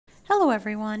Hello,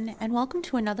 everyone, and welcome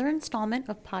to another installment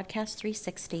of Podcast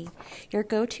 360, your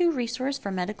go-to resource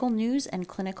for medical news and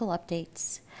clinical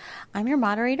updates. I'm your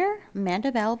moderator,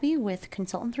 Amanda Balby with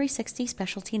Consultant 360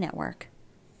 Specialty Network.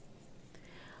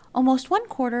 Almost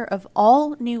 1/4 of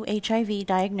all new HIV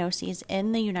diagnoses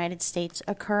in the United States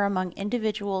occur among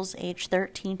individuals aged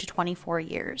 13 to 24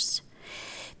 years.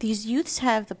 These youths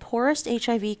have the poorest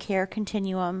HIV care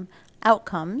continuum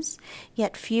outcomes,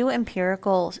 yet few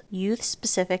empirical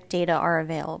youth-specific data are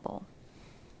available.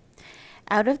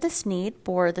 Out of this need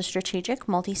bore the Strategic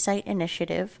Multi-Site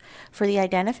Initiative for the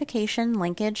Identification,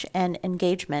 Linkage, and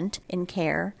Engagement in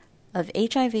Care of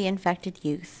HIV-Infected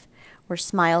Youth, or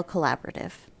SMILE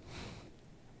Collaborative.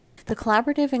 The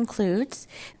collaborative includes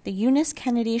the Eunice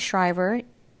Kennedy Shriver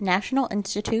National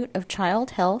Institute of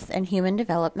Child Health and Human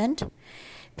Development,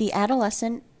 the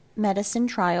Adolescent Medicine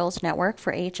Trials Network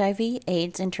for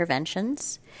HIV/AIDS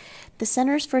Interventions, the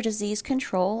Centers for Disease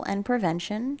Control and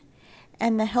Prevention,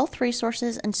 and the Health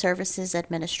Resources and Services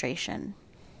Administration.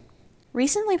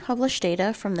 Recently published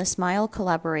data from the SMILE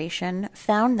collaboration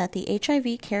found that the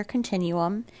HIV care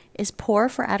continuum is poor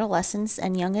for adolescents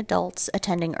and young adults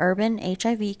attending urban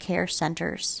HIV care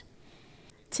centers.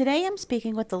 Today I'm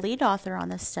speaking with the lead author on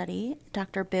this study,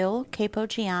 Dr. Bill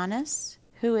Kapogiannis,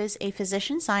 who is a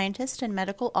physician scientist and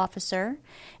medical officer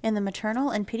in the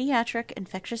Maternal and Pediatric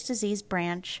Infectious Disease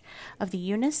Branch of the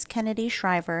Eunice Kennedy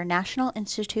Shriver National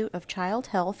Institute of Child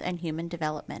Health and Human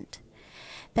Development.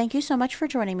 Thank you so much for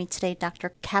joining me today,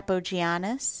 Dr.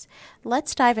 Kapogiannis.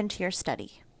 Let's dive into your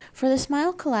study. For the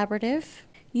SMILE Collaborative,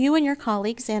 you and your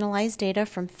colleagues analyzed data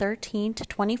from 13 to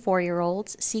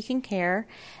 24-year-olds seeking care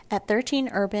at 13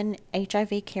 urban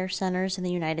HIV care centers in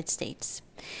the United States.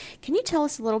 Can you tell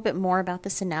us a little bit more about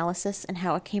this analysis and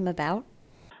how it came about?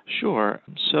 Sure.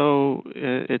 So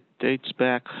it dates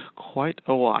back quite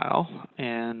a while,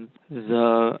 and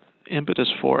the impetus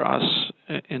for us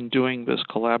in doing this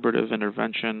collaborative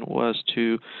intervention was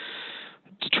to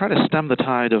try to stem the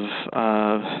tide of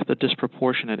the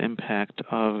disproportionate impact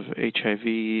of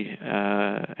HIV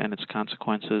and its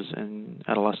consequences in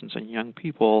adolescents and young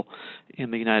people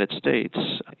in the United States.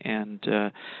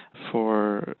 And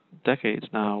for decades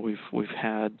now, we've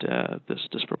had this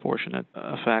disproportionate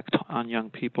effect on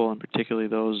young people, and particularly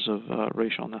those of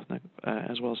racial and ethnic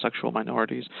as well as sexual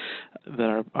minorities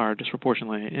that are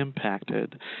disproportionately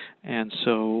impacted. And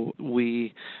so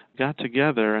we got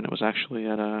together, and it was actually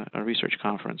at a research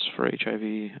conference for HIV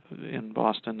in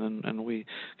Boston, and we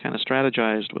kind of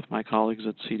strategized with my colleagues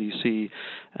at CDC.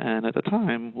 And at the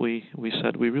time, we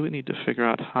said we really need to figure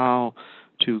out how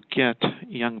to get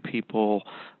young people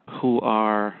who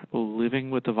are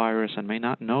living with the virus and may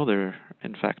not know they're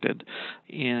infected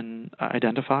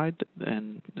identified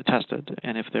and tested.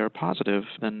 And if they're positive,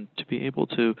 then to be able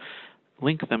to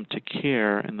link them to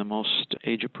care in the most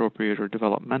age-appropriate or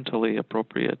developmentally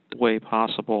appropriate way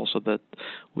possible so that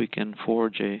we can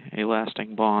forge a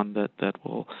lasting bond that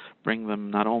will bring them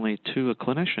not only to a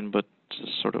clinician but to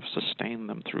sort of sustain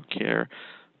them through care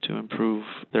to improve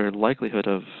their likelihood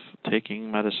of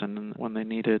taking medicine when they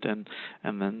need it and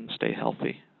then stay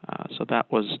healthy. So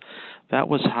that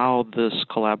was how this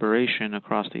collaboration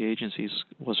across the agencies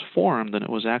was formed, and it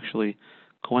was actually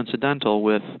coincidental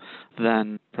with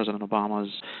then President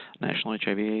Obama's National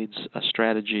HIV/AIDS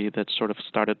strategy that sort of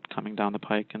started coming down the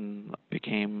pike and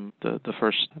became the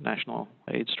first national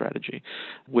AIDS strategy,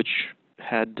 which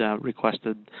had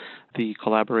requested the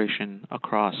collaboration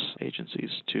across agencies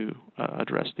to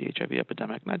address the HIV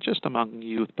epidemic, not just among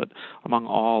youth, but among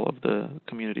all of the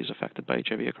communities affected by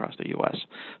HIV across the U.S.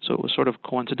 So it was sort of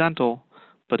coincidental,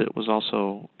 but it was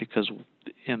also because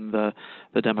in the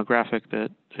demographic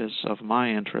that is of my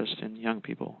interest in young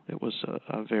people, it was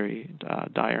a very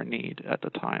dire need at the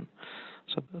time.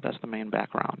 So that's the main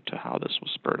background to how this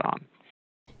was spurred on.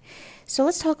 So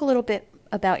let's talk a little bit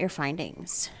about your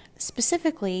findings.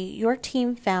 Specifically, your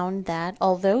team found that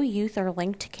although youth are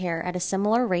linked to care at a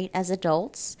similar rate as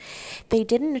adults, they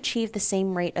didn't achieve the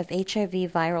same rate of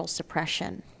HIV viral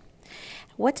suppression.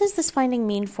 What does this finding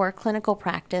mean for clinical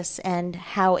practice and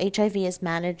how HIV is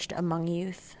managed among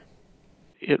youth?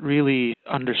 It really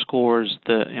underscores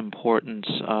the importance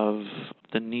of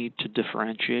the need to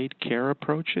differentiate care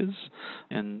approaches.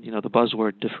 And, the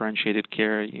buzzword differentiated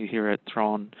care, you hear it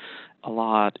thrown a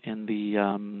lot in the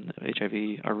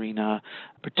HIV arena,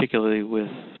 particularly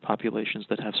with populations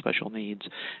that have special needs.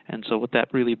 And so what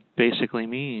that really basically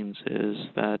means is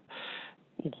that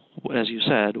as you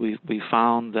said, we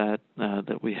found that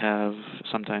we have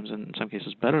sometimes, in some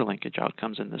cases, better linkage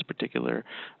outcomes in this particular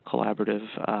collaborative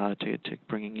to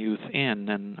bringing youth in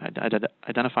and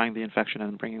identifying the infection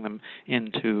and bringing them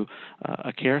into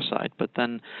a care site. But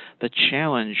then the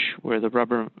challenge where the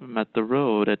rubber met the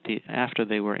road after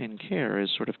they were in care is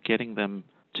sort of getting them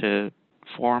to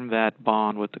form that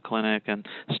bond with the clinic and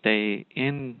stay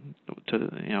in to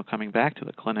coming back to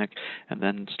the clinic and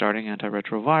then starting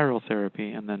antiretroviral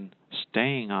therapy and then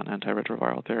staying on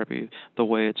antiretroviral therapy the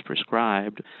way it's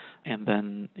prescribed. And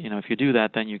then if you do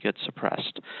that, then you get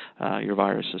suppressed. Your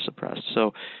virus is suppressed.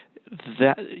 So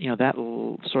that that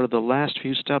sort of the last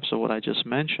few steps of what I just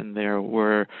mentioned there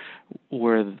were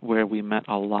where we met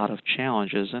a lot of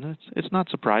challenges, and it's not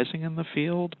surprising in the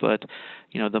field, but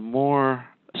the more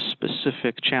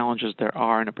specific challenges there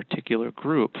are in a particular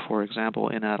group. For example,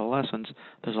 in adolescents,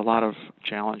 there's a lot of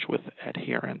challenge with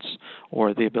adherence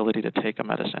or the ability to take a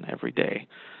medicine every day.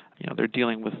 They're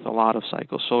dealing with a lot of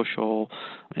psychosocial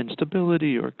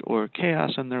instability or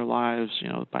chaos in their lives.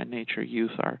 By nature,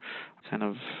 youth are kind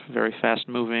of very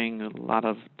fast-moving, a lot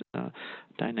of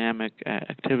dynamic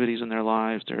activities in their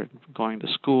lives. They're going to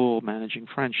school, managing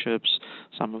friendships.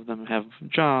 Some of them have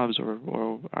jobs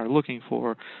or are looking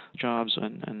for jobs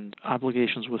and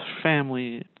obligations with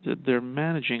family. They're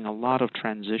managing a lot of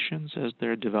transitions as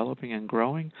they're developing and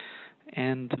growing.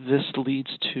 And this leads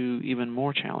to even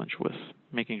more challenge with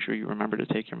making sure you remember to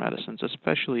take your medicines,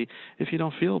 especially if you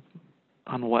don't feel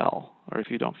unwell or if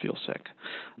you don't feel sick.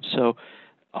 So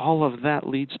all of that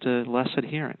leads to less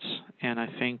adherence. And I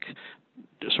think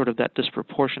sort of that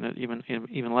disproportionate,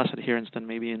 even less adherence than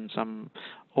maybe in some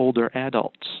older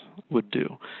adults would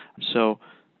do. So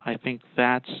I think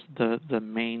that's the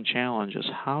main challenge, is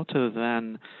how to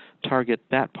then target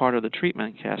that part of the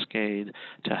treatment cascade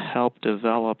to help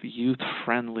develop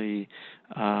youth-friendly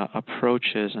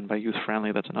approaches. And by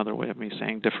youth-friendly, that's another way of me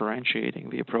saying differentiating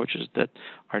the approaches that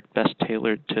are best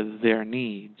tailored to their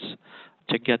needs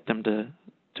to get them to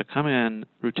come in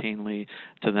routinely,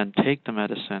 to then take the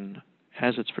medicine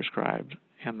as it's prescribed,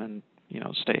 and then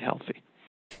stay healthy.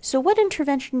 So what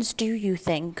interventions do you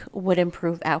think would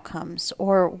improve outcomes,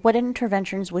 or what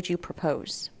interventions would you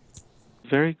propose?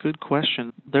 Very good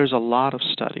question. There's a lot of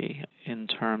study in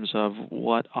terms of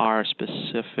what are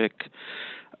specific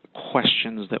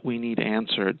questions that we need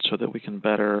answered so that we can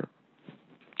better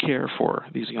care for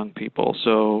these young people.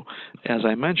 So, as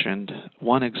I mentioned,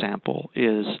 one example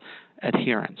is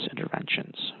adherence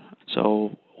interventions.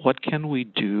 So, what can we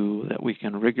do that we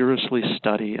can rigorously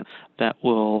study that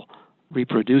will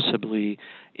reproducibly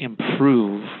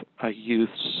improve a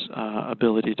youth's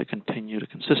ability to continue to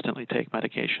consistently take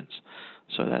medications?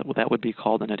 So that would be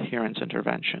called an adherence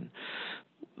intervention.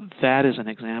 That is an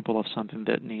example of something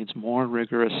that needs more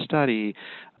rigorous study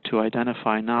to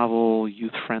identify novel,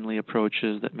 youth-friendly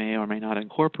approaches that may or may not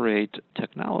incorporate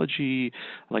technology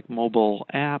like mobile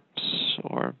apps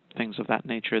or things of that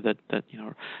nature that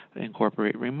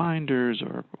incorporate reminders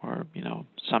or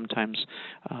sometimes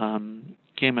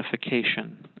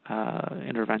gamification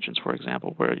interventions, for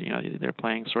example, where they're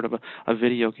playing sort of a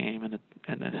video game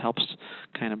and it helps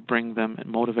kind of bring them and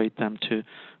motivate them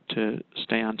to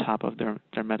stay on top of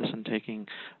their medicine taking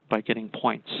by getting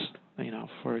points,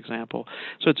 for example.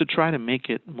 So to try to make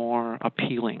it more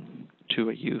appealing to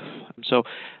a youth. So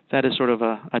that is sort of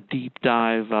a deep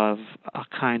dive of a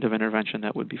kind of intervention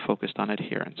that would be focused on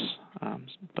adherence.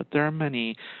 But there are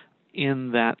many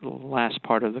in that last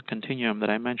part of the continuum that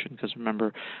I mentioned, because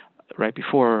remember, right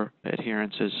before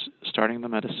adherence is starting the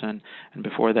medicine, and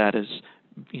before that is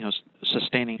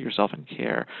sustaining yourself in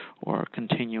care or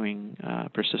continuing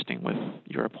persisting with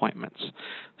your appointments.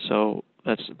 So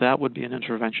that would be an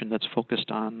intervention that's focused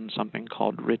on something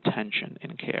called retention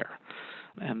in care.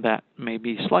 And that may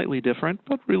be slightly different,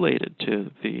 but related to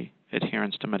the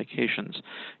adherence to medications.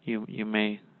 You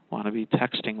may want to be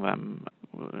texting them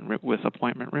with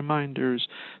appointment reminders,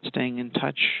 staying in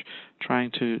touch,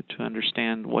 trying to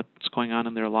understand what's going on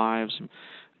in their lives.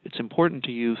 It's important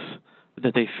to youth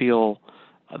that they feel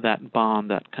that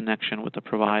bond, that connection with the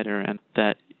provider, and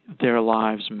that their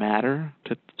lives matter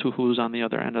to who's on the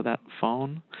other end of that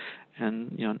phone.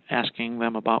 And asking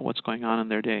them about what's going on in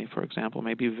their day, for example,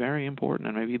 may be very important,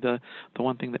 and maybe the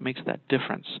one thing that makes that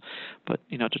difference. But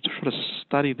to sort of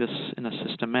study this in a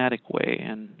systematic way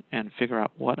and figure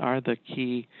out what are the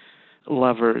key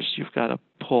levers you've got to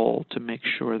pull to make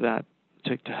sure that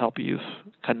to help youth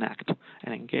connect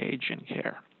and engage in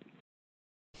care.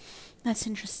 That's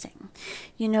interesting.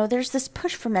 There's this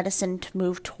push for medicine to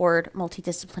move toward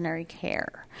multidisciplinary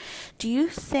care. Do you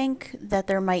think that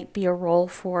there might be a role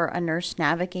for a nurse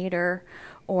navigator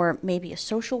or maybe a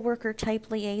social worker type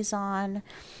liaison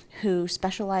who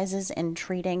specializes in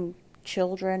treating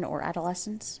children or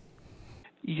adolescents?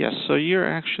 Yes, so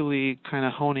you're actually kind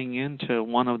of honing into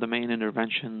one of the main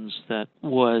interventions that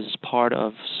was part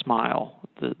of SMILE,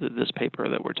 this paper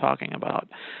that we're talking about,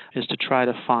 is to try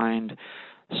to find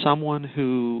someone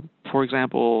who, for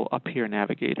example, a peer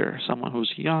navigator, someone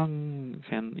who's young,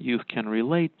 youth can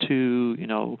relate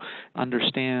to,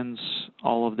 understands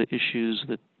all of the issues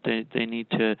that they need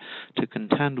to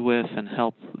contend with and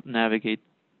help navigate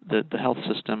the health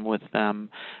system with them,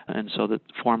 and so that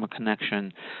form a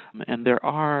connection. And there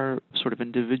are sort of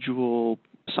individual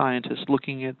scientists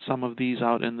looking at some of these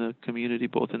out in the community,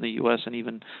 both in the U.S. and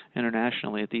even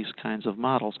internationally, at these kinds of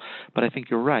models. But I think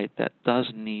you're right, that does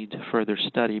need further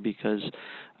study, because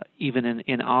even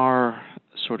in our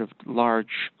sort of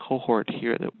large cohort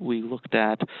here that we looked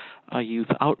at, a youth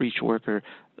outreach worker,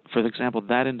 for example,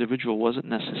 that individual wasn't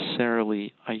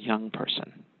necessarily a young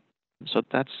person. So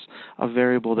that's a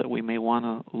variable that we may want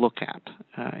to look at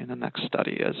in the next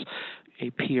study as a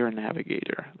peer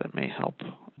navigator that may help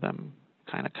them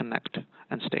kind of connect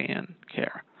and stay in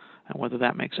care, and whether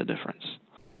that makes a difference.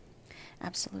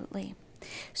 Absolutely.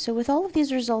 So with all of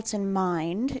these results in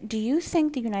mind, do you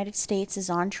think the United States is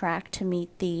on track to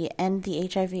meet the End the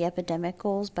HIV Epidemic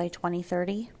goals by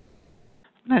 2030?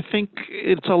 I think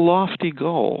it's a lofty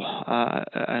goal.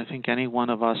 I think any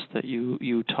one of us that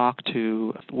you talk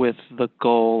to with the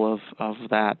goal of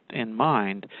that in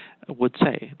mind would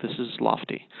say this is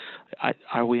lofty.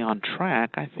 Are we on track?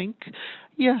 I think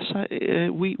yes.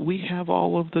 We have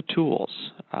all of the tools,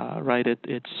 right?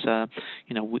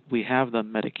 We have the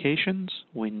medications.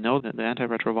 We know that the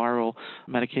antiretroviral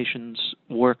medications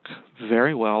work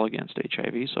very well against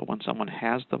HIV. So when someone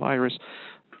has the virus,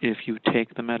 if you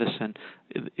take the medicine,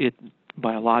 it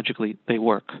biologically they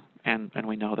work, and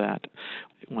we know that.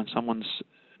 When someone's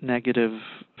negative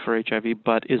for HIV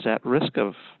but is at risk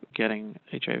of getting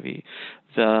HIV,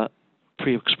 the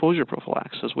pre-exposure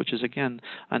prophylaxis, which is again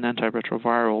an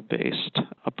antiretroviral-based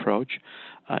approach,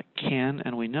 can,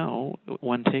 and we know,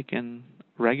 when taken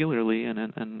regularly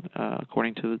and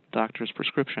according to the doctor's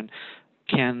prescription,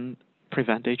 can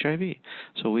prevent HIV.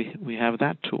 So we have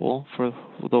that tool for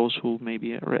those who may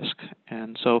be at risk.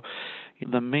 And so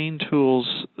the main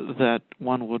tools that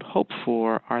one would hope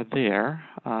for are there.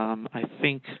 I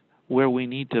think where we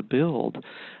need to build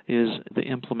is the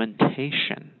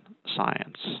implementation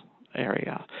science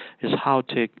area, is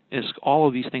all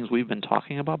of these things we've been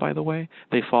talking about, by the way,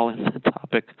 they fall in the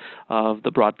topic of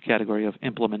the broad category of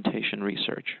implementation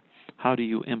research. How do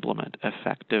you implement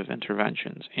effective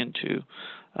interventions into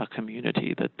a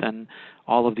community that then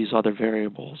all of these other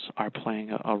variables are playing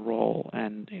a role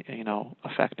and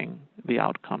affecting the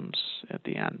outcomes at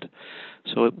the end?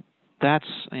 So that's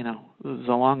the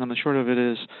long and the short of it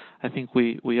is, I think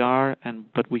we are,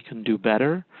 but we can do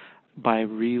better by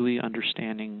really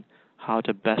understanding how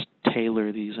to best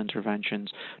tailor these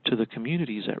interventions to the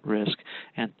communities at risk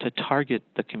and to target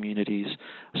the communities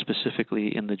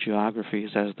specifically in the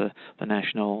geographies, as the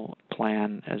national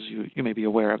plan, as you may be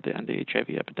aware of, the End the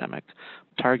HIV Epidemic,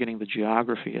 targeting the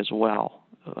geography as well,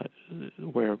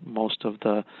 where most of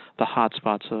the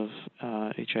hotspots of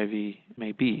HIV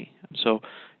may be. So,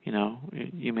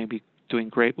 you may be doing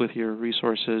great with your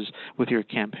resources, with your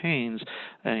campaigns,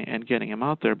 and getting them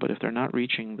out there, but if they're not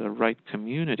reaching the right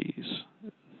communities,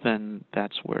 then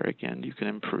that's where, again, you can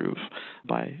improve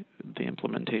by the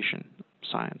implementation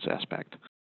science aspect.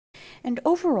 And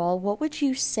overall, what would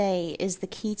you say is the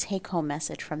key take-home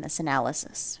message from this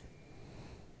analysis?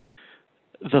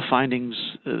 The findings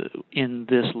in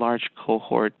this large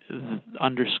cohort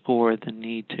underscore the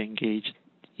need to engage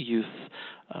youth,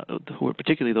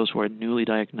 particularly those who are newly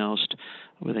diagnosed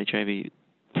with HIV,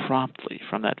 promptly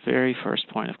from that very first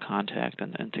point of contact,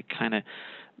 and to kind of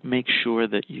make sure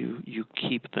that you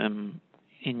keep them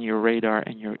in your radar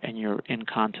and you're in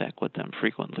contact with them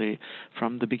frequently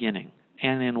from the beginning,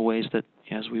 and in ways that,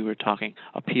 as we were talking,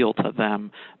 appeal to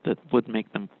them, that would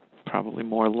make them probably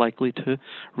more likely to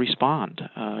respond,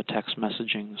 text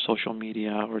messaging, social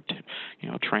media, or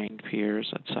trained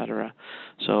peers, etc.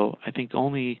 So I think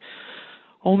only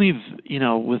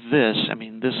with this,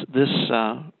 this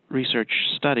research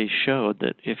study showed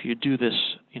that if you do this,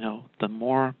 the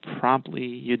more promptly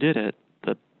you did it,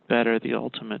 the better the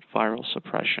ultimate viral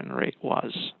suppression rate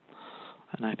was.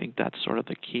 And I think that's sort of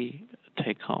the key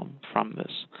take home from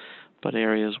this. But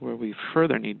areas where we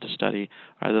further need to study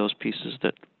are those pieces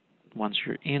that, once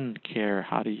you're in care,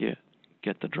 how do you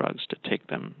get the drugs to take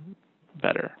them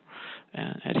better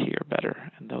and adhere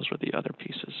better? And those were the other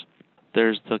pieces.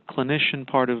 there's the clinician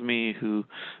part of me who,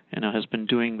 has been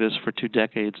doing this for 2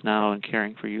 decades now and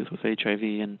caring for youth with HIV,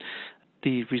 and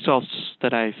the results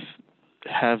that I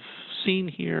have seen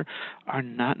here are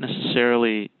not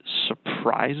necessarily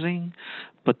surprising,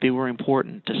 but they were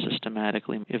important to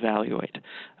systematically evaluate.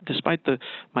 Despite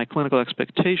my clinical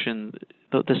expectation,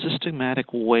 the systematic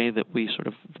way that we sort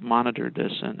of monitored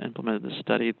this and implemented the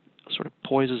study sort of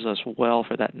poises us well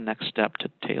for that next step to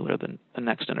tailor the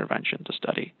next intervention to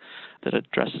study that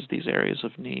addresses these areas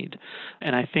of need.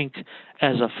 And I think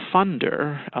as a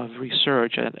funder of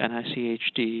research at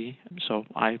NICHD, so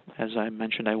as I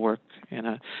mentioned, I work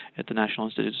at the National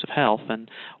Institutes of Health, and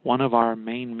one of our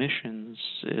main missions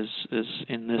is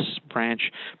in this branch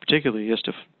particularly is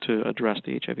to address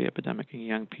the HIV epidemic in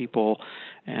young people,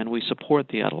 and we support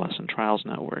the Adolescent Trials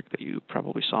Network that you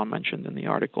probably saw mentioned in the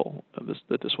article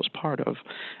that this was part of.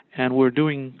 And we're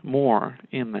doing more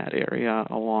in that area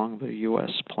along the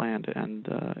U.S. plan to end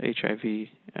HIV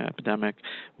epidemic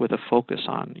with a focus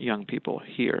on young people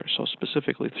here. So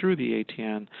specifically through the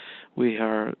ATN, we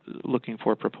are looking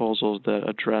for proposals that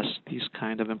address these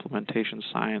kind of implementation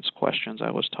science questions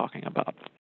I was talking about.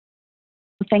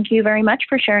 Thank you very much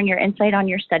for sharing your insight on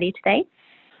your study today.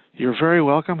 You're very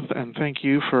welcome, and thank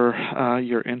you for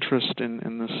your interest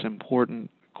in this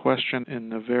important question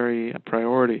in a very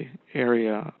priority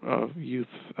area of youth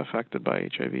affected by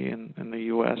HIV in the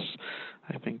U.S.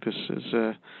 I think this is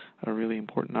a really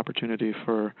important opportunity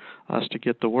for us to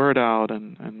get the word out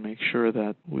and make sure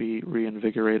that we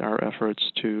reinvigorate our efforts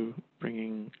to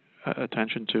bringing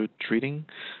attention to treating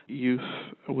youth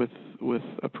with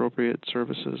appropriate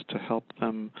services to help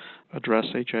them address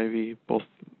HIV, both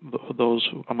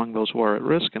among those who are at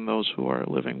risk and those who are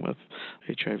living with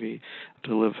HIV,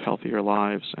 to live healthier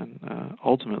lives. And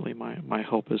ultimately, my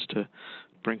hope is to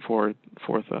bring forth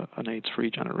an AIDS-free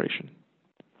generation.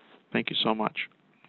 Thank you so much.